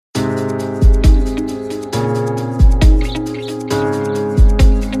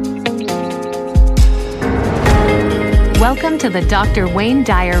Welcome to the Dr. Wayne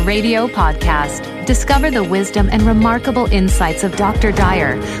Dyer Radio Podcast. Discover the wisdom and remarkable insights of Dr.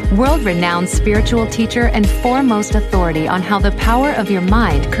 Dyer, world-renowned spiritual teacher and foremost authority on how the power of your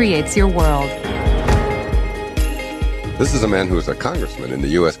mind creates your world. This is a man who is a congressman in the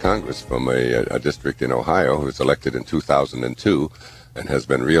U.S. Congress from a district in Ohio who was elected in 2002 and has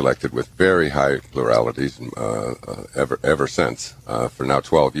been reelected with very high pluralities ever since, for now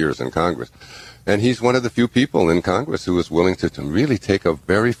 12 years in Congress. And he's one of the few people in Congress who is willing to really take a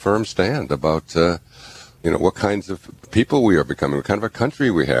very firm stand about, what kinds of people we are becoming, what kind of a country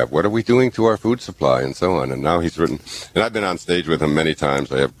we have, what are we doing to our food supply, and so on. And now he's written, and I've been on stage with him many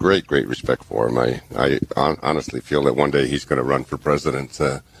times. I have great respect for him. I honestly feel that one day he's going to run for president.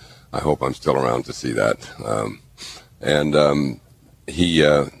 I hope I'm still around to see that.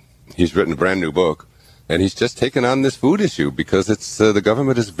 He's written a brand new book. And he's just taken on this food issue because it's the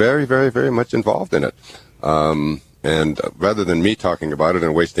government is very much involved in it. And rather than me talking about it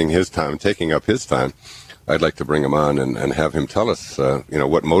and wasting his time, taking up his time, I'd like to bring him on and have him tell us,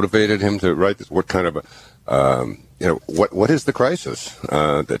 what motivated him to write this, what kind of, what is the crisis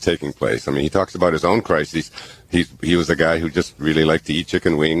that's taking place? I mean, he talks about his own crises. He was a guy who just really liked to eat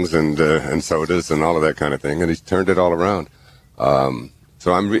chicken wings and sodas and all of that kind of thing, and he's turned it all around.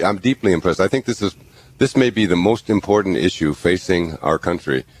 So I'm deeply impressed. I think this may be the most important issue facing our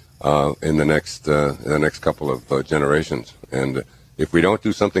country in the next couple of generations. And if we don't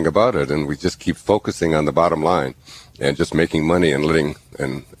do something about it, and we just keep focusing on the bottom line and just making money and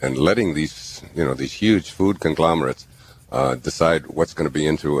letting these these huge food conglomerates decide what's going to be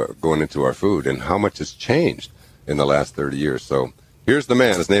going into our food and how much has changed in the last 30 years. So here's the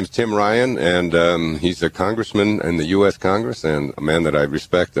man. His name's Tim Ryan, and he's a congressman in the U.S. Congress and a man that I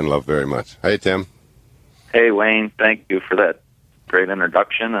respect and love very much. Hey, Tim. Hey, Wayne, thank you for that great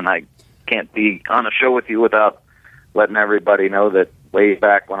introduction, and I can't be on a show with you without letting everybody know that way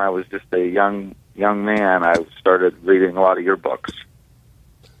back when I was just a young man, I started reading a lot of your books,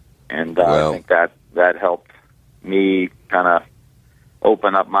 and I think that helped me kind of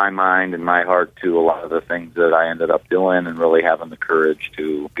open up my mind and my heart to a lot of the things that I ended up doing and really having the courage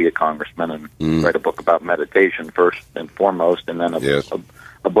to be a congressman and write a book about meditation first and foremost, and then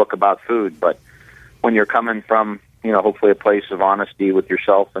a book about food. But when you're coming from, hopefully a place of honesty with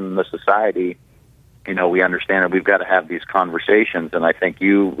yourself and the society, we understand that we've got to have these conversations. And I think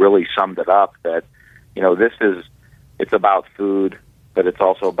you really summed it up that, it's about food, but it's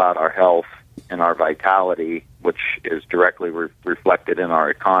also about our health and our vitality, which is directly reflected in our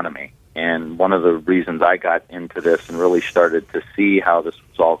economy. And one of the reasons I got into this and really started to see how this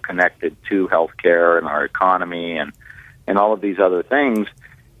was all connected to healthcare and our economy and all of these other things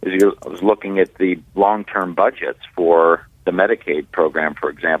I was looking at the long-term budgets for the Medicaid program,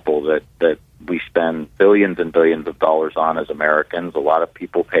 for example, that we spend billions and billions of dollars on as Americans. A lot of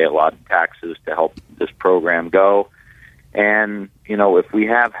people pay a lot of taxes to help this program go. And, if we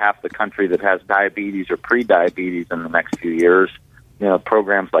have half the country that has diabetes or pre-diabetes in the next few years,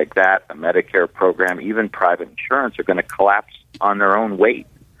 programs like that, the Medicare program, even private insurance are going to collapse on their own weight.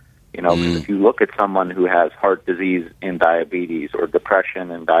 Because if you look at someone who has heart disease and diabetes or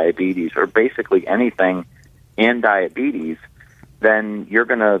depression and diabetes or basically anything and diabetes, then you're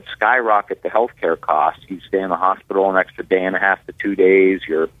going to skyrocket the healthcare costs. You stay in the hospital an extra day and a half to 2 days.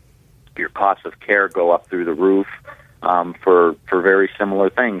 Your costs of care go up through the roof for very similar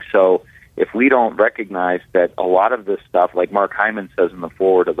things. So if we don't recognize that a lot of this stuff, like Mark Hyman says in the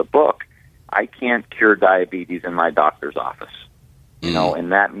foreword of the book, I can't cure diabetes in my doctor's office.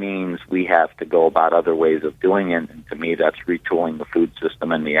 And that means we have to go about other ways of doing it. And to me, that's retooling the food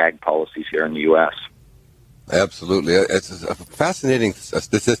system and the ag policies here in the U.S. Absolutely. It's a fascinating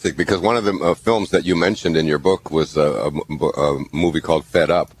statistic because one of the films that you mentioned in your book was a movie called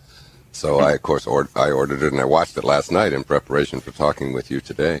Fed Up. So I, of course, I ordered it and I watched it last night in preparation for talking with you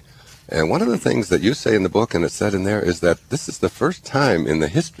today. And one of the things that you say in the book, and it's said in there, is that this is the first time in the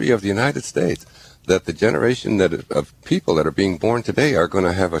history of the United States that the generation of people that are being born today are going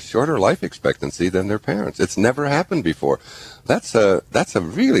to have a shorter life expectancy than their parents. It's never happened before. That's a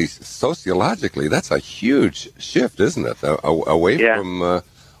really, sociologically, that's a huge shift, isn't it? Away from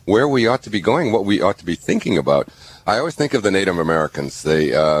where we ought to be going, what we ought to be thinking about. I always think of the Native Americans.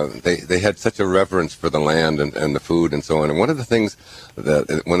 They had such a reverence for the land and the food and so on. And one of the things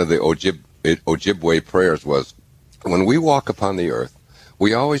that one of the Ojibwe prayers was, when we walk upon the earth,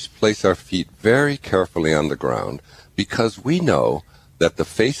 we always place our feet very carefully on the ground because we know that the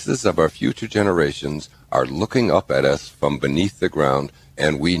faces of our future generations are looking up at us from beneath the ground,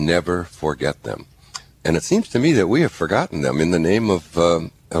 and we never forget them. And it seems to me that we have forgotten them in the name of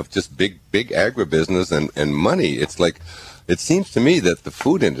just big agribusiness and money. It's like it seems to me that the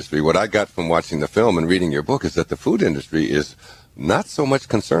food industry, what I got from watching the film and reading your book, is that the food industry is not so much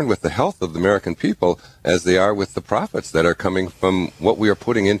concerned with the health of the American people as they are with the profits that are coming from what we are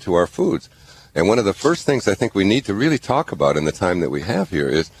putting into our foods. And one of the first things I think we need to really talk about in the time that we have here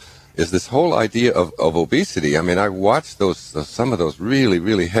is this whole idea of obesity. I mean, I watched some of those really,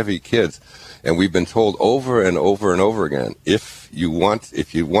 really heavy kids, and we've been told over and over and over again, if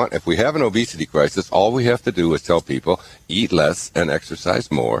we have an obesity crisis, all we have to do is tell people, eat less and exercise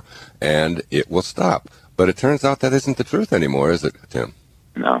more, and it will stop. But it turns out that isn't the truth anymore, is it, Tim?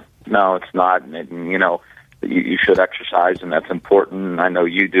 No, it's not. And you know, you should exercise, and that's important. I know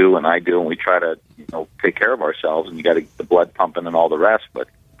you do, and I do, and we try to, take care of ourselves, and you got to get the blood pumping and all the rest. But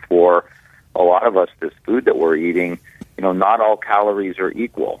for a lot of us, this food that we're eating, not all calories are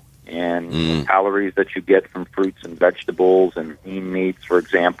equal. And the calories that you get from fruits and vegetables and lean meats, for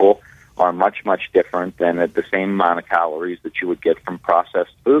example, are much, much different than the same amount of calories that you would get from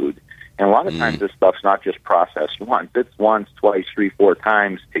processed food. And a lot of times this stuff's not just processed once. It's once, twice, 3, 4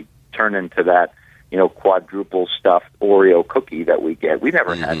 times to turn into that, quadruple stuffed Oreo cookie that we get. We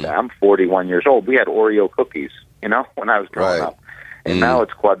never had that. I'm 41 years old. We had Oreo cookies, when I was growing up. And now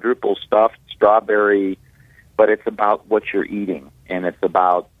it's quadruple stuffed strawberry, but it's about what you're eating, and it's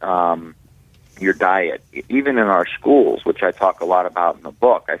about your diet. Even in our schools, which I talk a lot about in the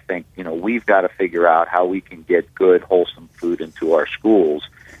book, I think, we've got to figure out how we can get good, wholesome food into our schools.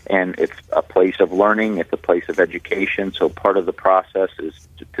 And it's a place of learning. It's a place of education. So part of the process is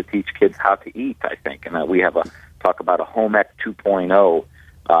to teach kids how to eat, I think. And we have talk about a Home Ec 2.0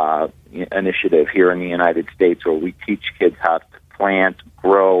 initiative here in the United States, where we teach kids how to plant,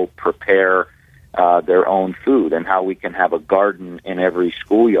 grow, prepare their own food, and how we can have a garden in every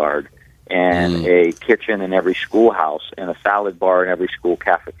schoolyard, and a kitchen in every schoolhouse, and a salad bar in every school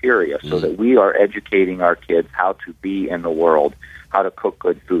cafeteria, so that we are educating our kids how to be in the world, how to cook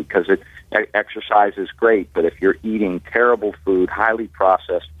good food. Because exercise is great, but if you're eating terrible food, highly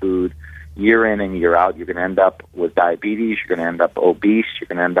processed food, year in and year out, you're going to end up with diabetes, you're going to end up obese, you're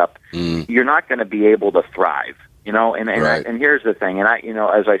going to end up, you're not going to be able to thrive. And here's the thing, and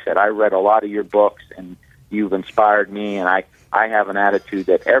as I said, I read a lot of your books, and you've inspired me, and I have an attitude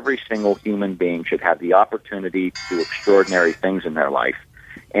that every single human being should have the opportunity to do extraordinary things in their life.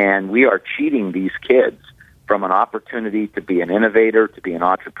 And we are cheating these kids from an opportunity to be an innovator, to be an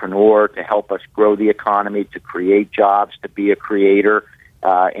entrepreneur, to help us grow the economy, to create jobs, to be a creator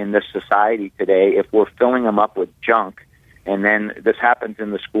in this society today, if we're filling them up with junk. And then this happens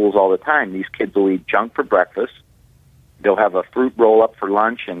in the schools all the time. These kids will eat junk for breakfast. They'll have a fruit roll-up for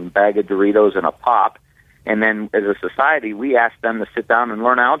lunch and a bag of Doritos and a Pop. And then as a society, we ask them to sit down and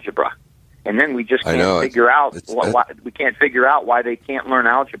learn algebra. And then we just can't figure out why they can't learn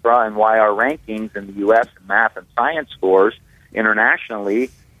algebra, and why our rankings in the U.S. in math and science scores internationally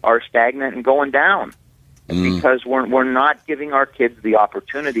are stagnant and going down. Because we're not giving our kids the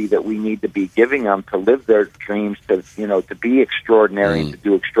opportunity that we need to be giving them to live their dreams, to be extraordinary, and to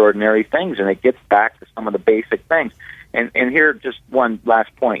do extraordinary things. And it gets back to some of the basic things. And here, just one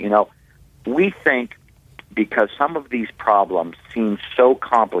last point. We think, because some of these problems seem so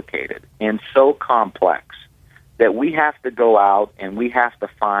complicated and so complex, that we have to go out and we have to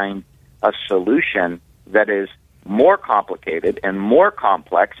find a solution that is more complicated and more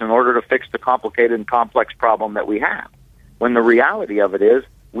complex in order to fix the complicated and complex problem that we have. When the reality of it is,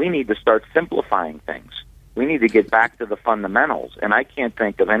 we need to start simplifying things. We need to get back to the fundamentals. And I can't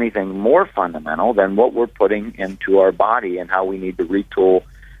think of anything more fundamental than what we're putting into our body, and how we need to retool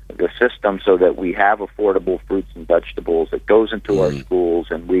the system so that we have affordable fruits and vegetables that goes into our schools,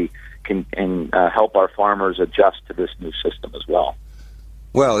 and we can help our farmers adjust to this new system as well.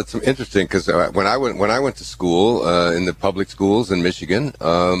 Well, it's interesting, because when I went to school in the public schools in Michigan,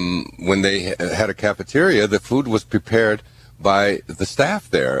 when they had a cafeteria, the food was prepared by the staff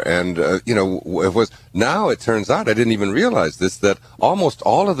there, and it was. Now it turns out, I didn't even realize this, that almost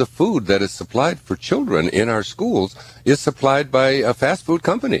all of the food that is supplied for children in our schools is supplied by fast food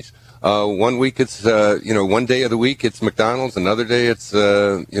companies. 1 week it's one day of the week it's McDonald's, another day it's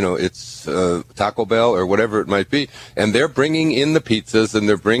Taco Bell or whatever it might be, and they're bringing in the pizzas, and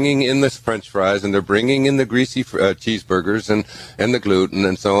they're bringing in the French fries, and they're bringing in the greasy cheeseburgers and the gluten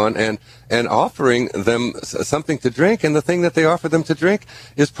and so on, and offering them something to drink. And the thing that they offer them to drink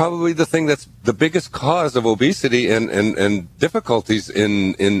is probably the thing that's the biggest cause of obesity and difficulties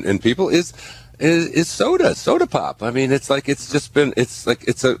in people is is soda pop. I mean, it's a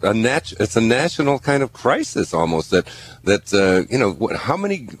national kind of crisis almost that how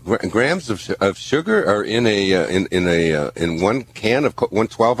many grams of sugar are in one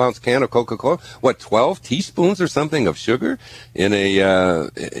 12-ounce can of Coca-Cola? 12 teaspoons or something of sugar in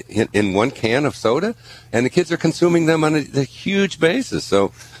in one can of soda, and the kids are consuming them on a huge basis.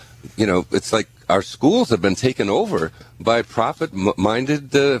 So, it's like our schools have been taken over by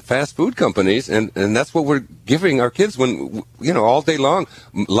profit-minded fast food companies, and that's what we're giving our kids when, all day long.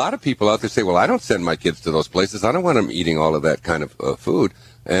 A lot of people out there say, well, I don't send my kids to those places. I don't want them eating all of that kind of food.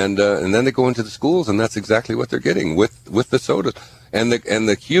 And then they go into the schools, and that's exactly what they're getting with the sodas. And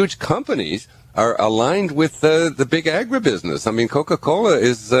the huge companies are aligned with the big agribusiness. I mean, Coca-Cola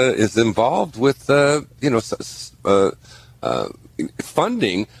is involved with,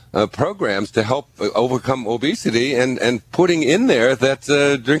 funding programs to help overcome obesity and putting in there that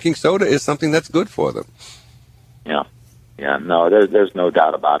drinking soda is something that's good for them. Yeah. No, there's no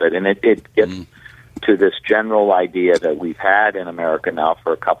doubt about it. And it gets to this general idea that we've had in America now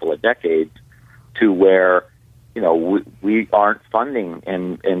for a couple of decades, to where, we aren't funding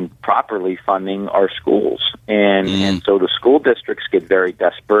and properly funding our schools. And so the school districts get very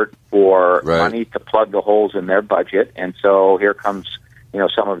desperate for money to plug the holes in their budget. And so here comes,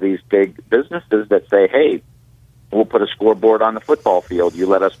 some of these big businesses that say, hey, we'll put a scoreboard on the football field. You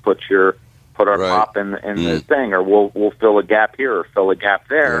let us put our prop in the thing, or we'll fill a gap here or fill a gap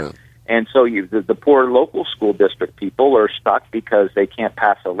there. Yeah. And so the poor local school district people are stuck because they can't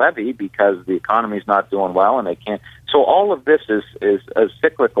pass a levy because the economy's not doing well, and they can't. So all of this is a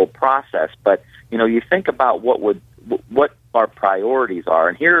cyclical process. But you think about what our priorities are,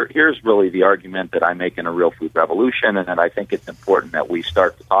 and here's really the argument that I make in A Real Food Revolution, and that I think it's important that we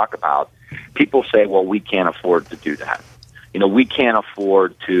start to talk about. People say, well, we can't afford to do that. We can't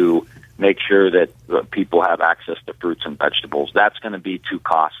afford to make sure that people have access to fruits and vegetables. That's going to be too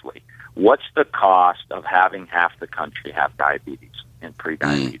costly. What's the cost of having half the country have diabetes and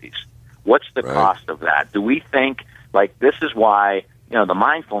prediabetes? What's the cost of that? Do we think, this is why, the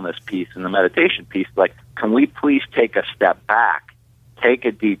mindfulness piece and the meditation piece, can we please take a step back, take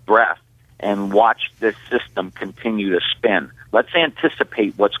a deep breath, and watch this system continue to spin? Let's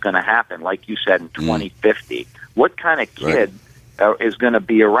anticipate what's going to happen, like you said, in 2050. What kind of kid is going to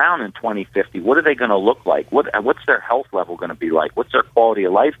be around in 2050? What are they going to look like? What's their health level going to be like? What's their quality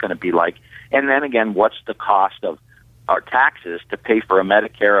of life going to be like? And then again, what's the cost of our taxes to pay for a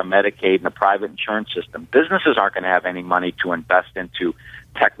Medicare, a Medicaid, and a private insurance system? Businesses aren't going to have any money to invest into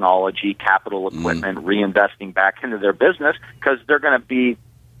technology, capital equipment, reinvesting back into their business, because they're going to be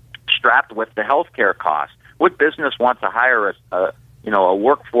strapped with the healthcare costs. What business wants to hire a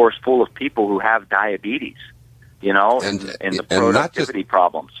workforce full of people who have diabetes? And the productivity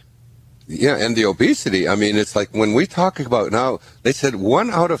problems. Yeah, and the obesity. I mean, it's like when we talk about now, they said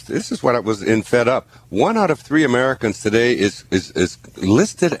this is what I was in Fed Up, 1 out of 3 Americans today is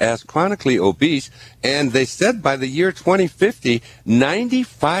listed as chronically obese, and they said by the year 2050,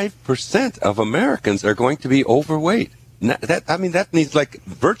 95% of Americans are going to be overweight. That means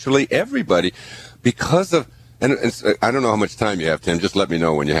virtually everybody, because of, and I don't know how much time you have, Tim, just let me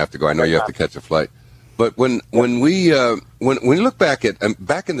know when you have to go. I know you have to catch a flight. But when we look back in the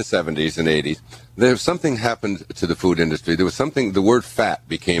 70s and 80s, there's something happened to the food industry. There was something. The word fat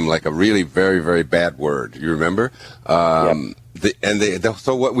became like a really very, very bad word. You remember? So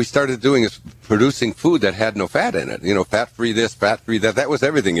what we started doing is producing food that had no fat in it. Fat-free this, fat-free that. That was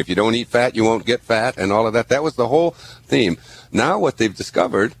everything. If you don't eat fat, you won't get fat, and all of that. That was the whole theme. Now what they've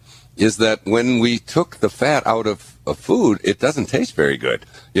discovered is that when we took the fat out of food, it doesn't taste very good.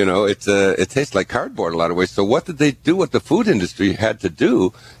 It tastes like cardboard a lot of ways. So what did they do? What the food industry had to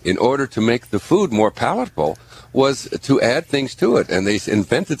do in order to make the food more palatable was to add things to it. And they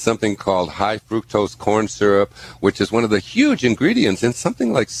invented something called high fructose corn syrup, which is one of the huge ingredients in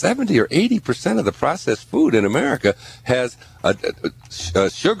something like 70 or 80% of the processed food in America has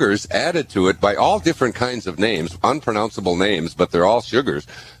sugars added to it by all different kinds of names, unpronounceable names, but they're all sugars.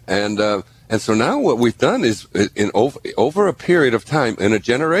 And so now what we've done is, over a period of time, in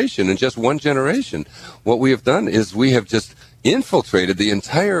just one generation, what we have done is we have just infiltrated the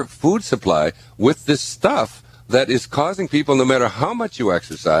entire food supply with this stuff that is causing people, no matter how much you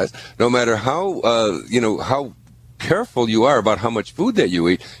exercise, no matter how careful you are about how much food that you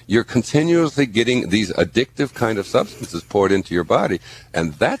eat, you're continuously getting these addictive kind of substances poured into your body.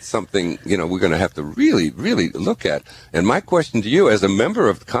 And that's something, we're going to have to really, really look at. And my question to you as a member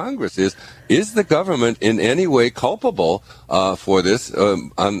of Congress is is the government in any way culpable for this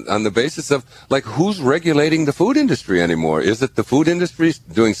on the basis of, like, who's regulating the food industry anymore? Is it the food industry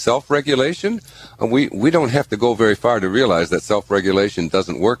doing self-regulation? We don't have to go very far to realize that self-regulation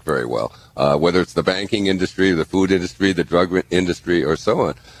doesn't work very well, whether it's the banking industry, the food industry, the drug industry, or so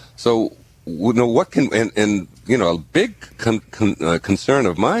on. So, what can, and a big concern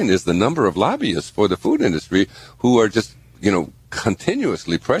of mine is the number of lobbyists for the food industry who are just,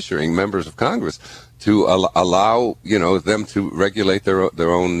 continuously pressuring members of Congress to allow, them to regulate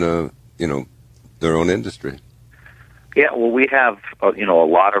their own industry. Yeah, well, we have, a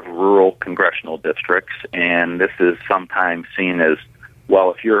lot of rural congressional districts, and this is sometimes seen as,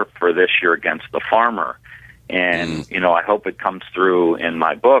 well, if you're for this, you're against the farmer. And, I hope it comes through in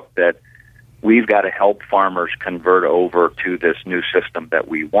my book that we've got to help farmers convert over to this new system that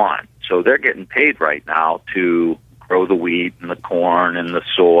we want. So they're getting paid right now to grow the wheat and the corn and the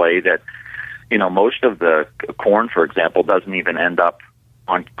soy that, most of the corn, for example, doesn't even end up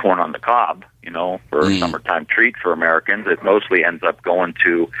on corn on the cob, for a summertime treat for Americans. It mostly ends up going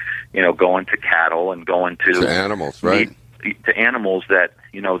to cattle and going to animals, right? To animals that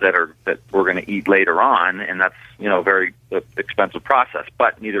that we're going to eat later on, and that's a very expensive process.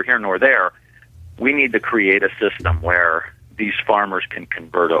 But neither here nor there. We need to create a system where these farmers can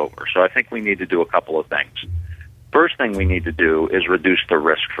convert over. So I think we need to do a couple of things. First thing we need to do is reduce the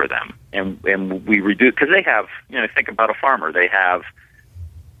risk for them, and we reduce, because they have, think about a farmer. They have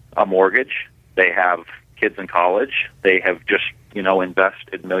a mortgage, they have kids in college, they have just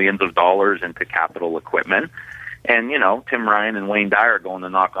invested millions of dollars into capital equipment. And, Tim Ryan and Wayne Dyer going to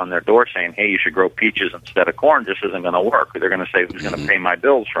knock on their door saying, hey, you should grow peaches instead of corn. This isn't going to work. They're going to say, who's going to pay my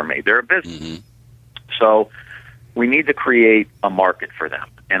bills for me? They're a business. So we need to create a market for them.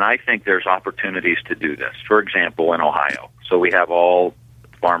 And I think there's opportunities to do this. For example, in Ohio. So we have all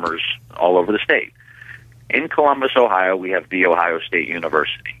farmers all over the state. In Columbus, Ohio, we have The Ohio State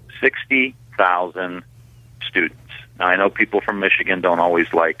University. 60,000 students. Now, I know people from Michigan don't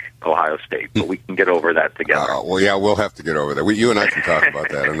always like Ohio State, but we can get over that together. Well, yeah, we'll have to get over that. You and I can talk about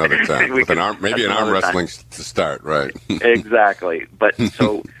that another time. With maybe an arm wrestling to start, right? Exactly. But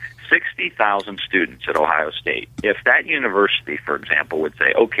so 60,000 students at Ohio State. If that university, for example, would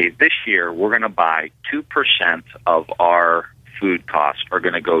say, okay, this year we're going to buy 2% of our food costs are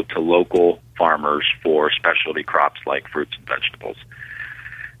going to go to local farmers for specialty crops like fruits and vegetables.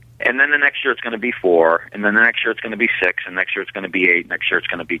 And then the next year it's going to be 4, and then the next year it's going to be 6, and next year it's going to be 8, next year it's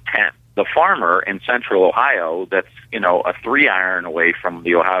going to be 10. The farmer in central Ohio that's, a 3-iron away from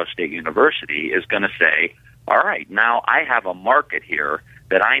the Ohio State University is going to say, all right, now I have a market here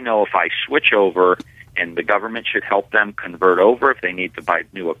that I know if I switch over, and the government should help them convert over if they need to buy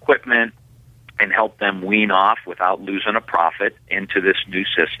new equipment and help them wean off without losing a profit into this new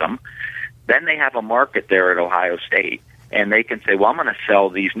system, then they have a market there at Ohio State. And they can say, well, I'm going to sell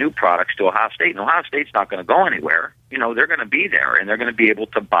these new products to Ohio State. And Ohio State's not going to go anywhere. They're going to be there, and they're going to be able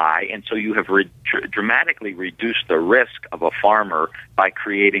to buy. And so you have dramatically reduced the risk of a farmer by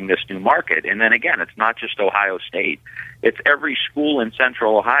creating this new market. And then, again, it's not just Ohio State. It's every school in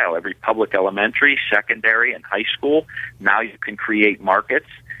central Ohio, every public elementary, secondary, and high school. Now you can create markets.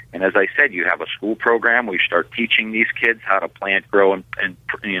 And as I said, you have a school program where you start teaching these kids how to plant, grow, and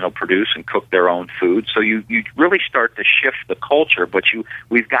produce and cook their own food. So you really start to shift the culture, but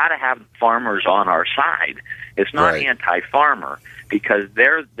we've got to have farmers on our side. It's not anti-farmer, because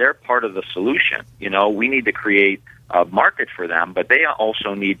they're part of the solution. We need to create a market for them, but they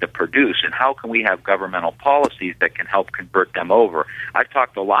also need to produce. And how can we have governmental policies that can help convert them over? I've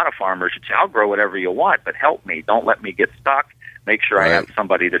talked to a lot of farmers who say, I'll grow whatever you want, but help me. Don't let me get stuck. Make sure I have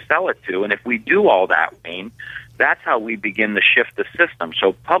somebody to sell it to. And if we do all that, Wayne, that's how we begin to shift the system.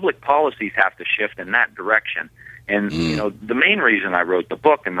 So public policies have to shift in that direction. And, the main reason I wrote the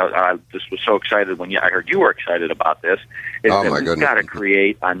book, and I just was so excited when I heard you were excited about this, is that we've got to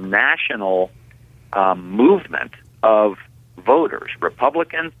create a national movement of voters,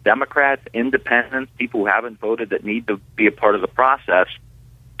 Republicans, Democrats, independents, people who haven't voted that need to be a part of the process.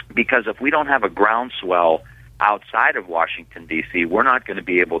 Because if we don't have a groundswell outside of Washington, D.C., we're not going to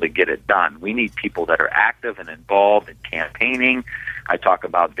be able to get it done. We need people that are active and involved in campaigning. I talk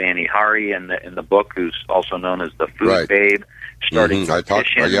about Vani Hari in the book, who's also known as the Food Babe, starting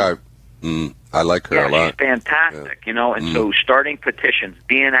petitions. I like her a lot. She's fantastic, and so starting petitions,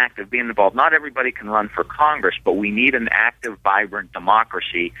 being active, being involved. Not everybody can run for Congress, but we need an active, vibrant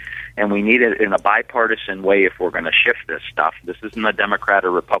democracy, and we need it in a bipartisan way if we're going to shift this stuff. This isn't a Democrat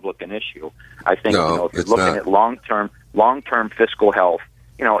or Republican issue. I think, if you're looking at long-term fiscal health,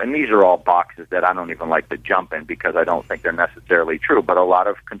 and these are all boxes that I don't even like to jump in because I don't think they're necessarily true, but a lot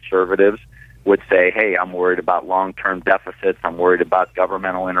of conservatives would say, hey, I'm worried about long-term deficits, I'm worried about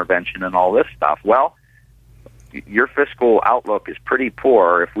governmental intervention and all this stuff. Well, your fiscal outlook is pretty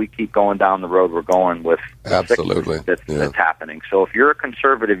poor if we keep going down the road we're going with absolutely that's happening. So if you're a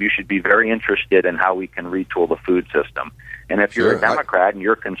conservative, you should be very interested in how we can retool the food system. And if you're a Democrat and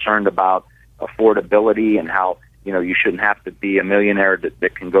you're concerned about affordability and how you shouldn't have to be a millionaire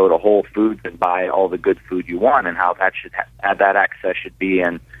that can go to Whole Foods and buy all the good food you want, and how that that access should be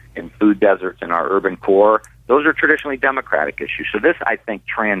in food deserts in our urban core. Those are traditionally Democratic issues. So this, I think,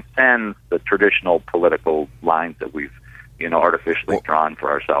 transcends the traditional political lines that we've, artificially drawn for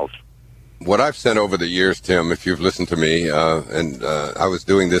ourselves. What I've said over the years, Tim, if you've listened to me, and I was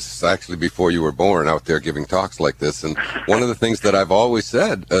doing this actually before you were born, out there giving talks like this, and one of the things that I've always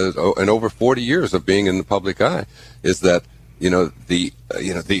said, in over 40 years of being in the public eye, is that the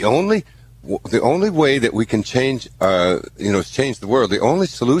only way that we can change the world, the only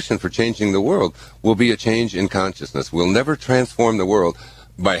solution for changing the world will be a change in consciousness. We'll never transform the world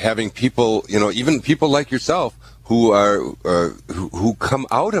by having people, even people like yourself, who come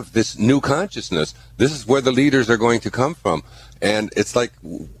out of this new consciousness. This is where the leaders are going to come from. And it's like,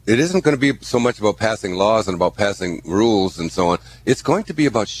 it isn't going to be so much about passing laws and about passing rules and so on. It's going to be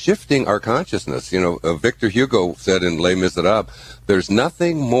about shifting our consciousness. Victor Hugo said in Les Miserables, there's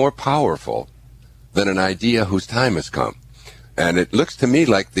nothing more powerful than an idea whose time has come. And it looks to me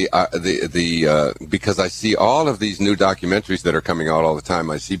like because I see all of these new documentaries that are coming out all the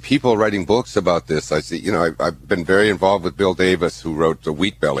time. I see people writing books about this. I see, I've been very involved with Bill Davis, who wrote The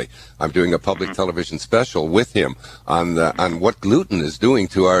Wheat Belly. I'm doing a public television special with him on what gluten is doing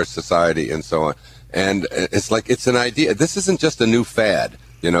to our society and so on. And it's like, it's an idea. This isn't just a new fad.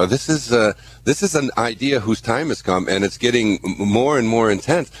 This is an idea whose time has come, and it's getting more and more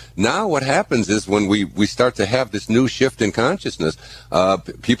intense. Now what happens is when we start to have this new shift in consciousness,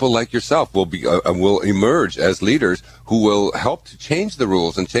 people like yourself will emerge as leaders who will help to change the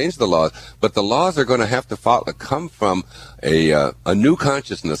rules and change the laws. But the laws are going to have to come from a new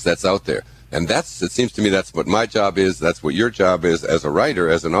consciousness that's out there. And it seems to me that's what my job is, that's what your job is as a writer,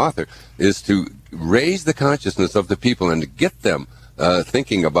 as an author, is to raise the consciousness of the people and to get them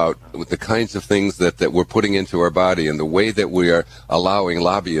thinking about the kinds of things that we're putting into our body, and the way that we are allowing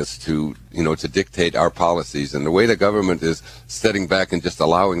lobbyists to dictate our policies, and the way the government is stepping back and just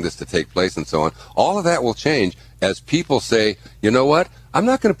allowing this to take place and so on. All of that will change as people say, you know what? I'm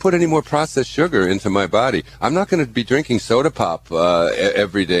not going to put any more processed sugar into my body. I'm not going to be drinking soda pop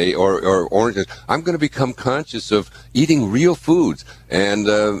every day or oranges. I'm going to become conscious of eating real foods. And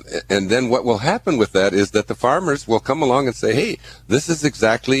then what will happen with that is that the farmers will come along and say, hey, this is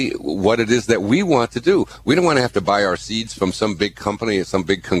exactly what it is that we want to do. We don't want to have to buy our seeds from some big company, some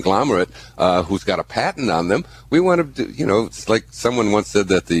big conglomerate who's got a patent on them. We want to do, it's like someone once said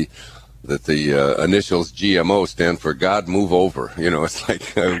that the initials GMO stand for God Move Over. It's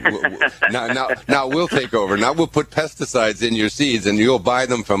like now we'll take over. Now we'll put pesticides in your seeds and you'll buy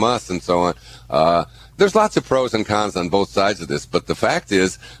them from us and so on. There's lots of pros and cons on both sides of this, but the fact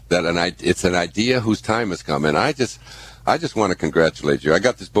is that it's an idea whose time has come, and I just want to congratulate you. I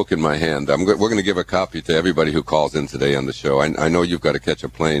got this book in my hand. We're going to give a copy to everybody who calls in today on the show. I know you've got to catch a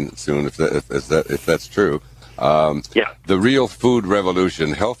plane soon, if that's true. The Real Food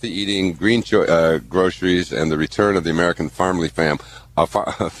Revolution: Healthy Eating, Green Groceries, and the Return of the American Family Farm.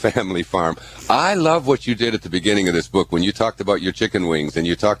 Farm. I love what you did at the beginning of this book when you talked about your chicken wings, and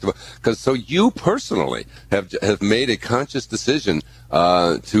you talked about, so you personally have made a conscious decision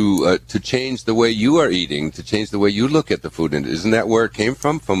to change the way you are eating, to change the way you look at the food. And isn't that where it came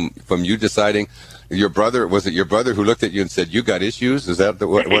from you deciding? Your brother, was it your brother who looked at you and said, you got issues? Is that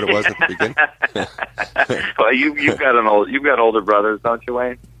what it was at the beginning? Well, you've got older brothers, don't you,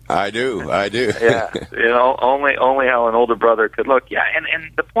 Wayne? I do. Yeah, only how an older brother could look. Yeah,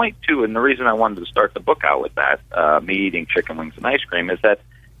 and the point too, and the reason I wanted to start the book out with that, me eating chicken wings and ice cream, is that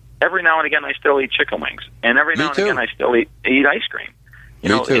every now and again I still eat chicken wings, and every now and again I still eat ice cream.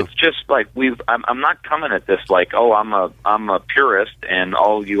 It's just like I'm not coming at this like, oh, I'm a purist, and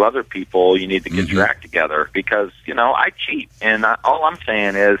all you other people, you need to get your act together, because I cheat, and all I'm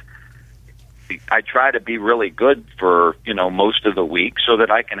saying is I try to be really good for most of the week so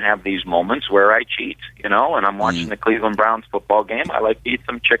that I can have these moments where I cheat, and I'm watching the Cleveland Browns football game. I like to eat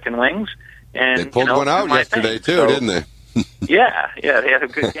some chicken wings, and they pulled one out yesterday too, didn't they? yeah, they had a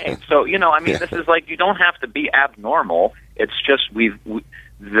good game. So this is like, you don't have to be abnormal. It's just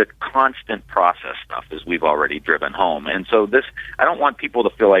the constant process stuff, as we've already driven home. And so I don't want people to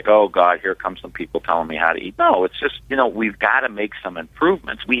feel like, oh, God, here comes some people telling me how to eat. No, it's just, we've got to make some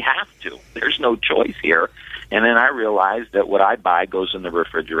improvements. We have to. There's no choice here. And then I realized that what I buy goes in the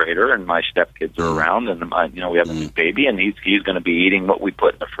refrigerator, and my stepkids are around, and we have a new baby, and he's going to be eating what we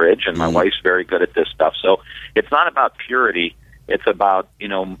put in the fridge, and my wife's very good at this stuff. So it's not about purity. It's about,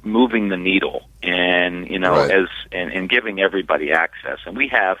 moving the needle and, right. and giving everybody access. And we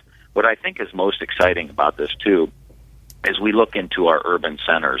have, what I think is most exciting about this, too, is we look into our urban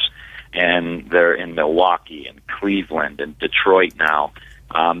centers, and they're in Milwaukee and Cleveland and Detroit now.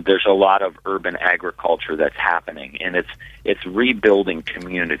 There's a lot of urban agriculture that's happening, and it's rebuilding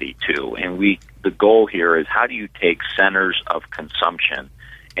community, too. And the goal here is, how do you take centers of consumption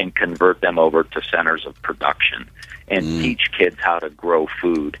and convert them over to centers of production, and teach kids how to grow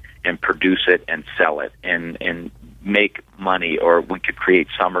food and produce it and sell it and make money, or we could create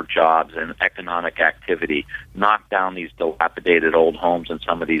summer jobs and economic activity, knock down these dilapidated old homes in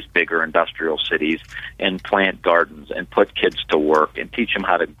some of these bigger industrial cities and plant gardens and put kids to work and teach them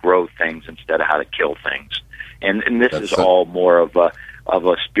how to grow things instead of how to kill things. And this is all more of a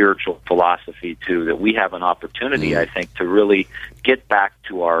spiritual philosophy, too, that we have an opportunity, I think, to really get back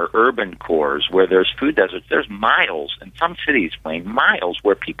to our urban cores where there's food deserts. There's miles in some cities, Wayne, miles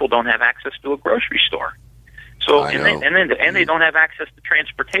where people don't have access to a grocery store. So and they don't have access to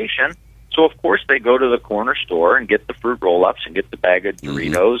transportation. So of course they go to the corner store and get the fruit roll-ups and get the bag of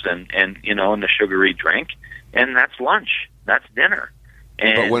Doritos and the sugary drink, and that's lunch. That's dinner.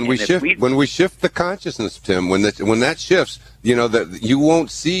 But when we shift the consciousness, Tim, when that shifts, that you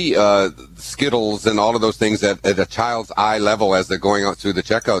won't see Skittles and all of those things at a child's eye level as they're going out through the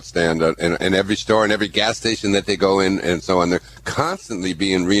checkout stand in every store and every gas station that they go in and so on. They're constantly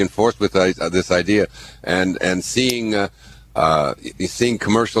being reinforced with this idea, and seeing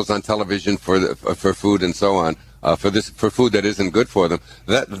commercials on television for food and so on, for food that isn't good for them.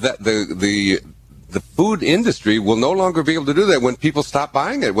 The food industry will no longer be able to do that when people stop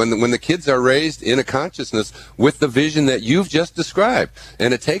buying it, when the kids are raised in a consciousness with the vision that you've just described.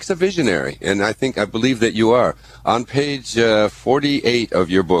 And it takes a visionary, and I believe that you are. On page 48 of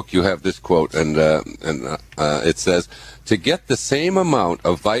your book, you have this quote, and it says, "To get the same amount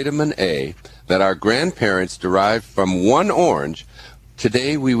of vitamin A that our grandparents derived from one orange,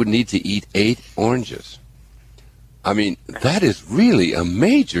 today we would need to eat 8 oranges." I mean, that is really a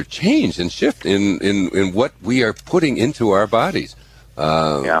major change and shift in what we are putting into our bodies.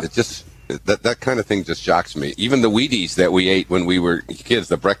 It just that kind of thing just shocks me. Even the Wheaties that we ate when we were kids,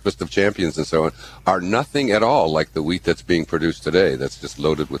 the breakfast of champions and so on, are nothing at all like the wheat that's being produced today. That's just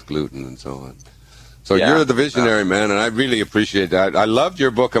loaded with gluten and so on. So you're the visionary, man, and I really appreciate that. I loved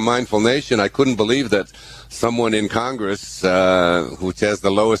your book, A Mindful Nation. I couldn't believe that someone in Congress, who has the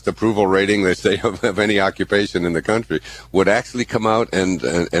lowest approval rating, they say, of any occupation in the country, would actually come out and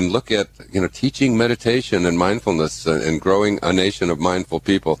look at, teaching meditation and mindfulness and growing a nation of mindful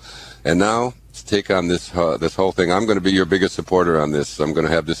people. And now to take on this whole thing, I'm going to be your biggest supporter on this. I'm going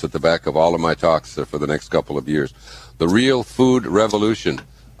to have this at the back of all of my talks for the next couple of years. The Real Food Revolution.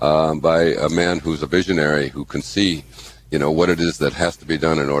 By a man who's a visionary, who can see, what it is that has to be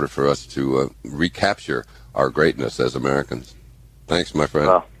done in order for us to recapture our greatness as Americans. Thanks, my friend.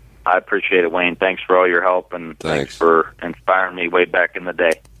 Well, I appreciate it, Wayne. Thanks for all your help, and thanks for inspiring me way back in the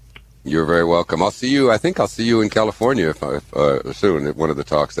day. You're very welcome. I'll see you. I think I'll see you in California soon at one of the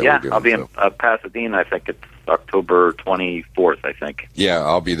talks that we're doing. Yeah, I'll be in Pasadena. I think it's October 24th, I think. Yeah,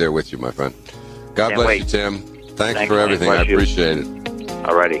 I'll be there with you, my friend. God bless you, Tim. Thanks for everything. I appreciate it.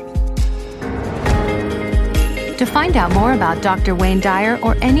 Alrighty. To find out more about Dr. Wayne Dyer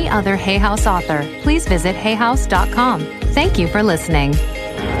or any other Hay House author, please visit hayhouse.com. Thank you for listening.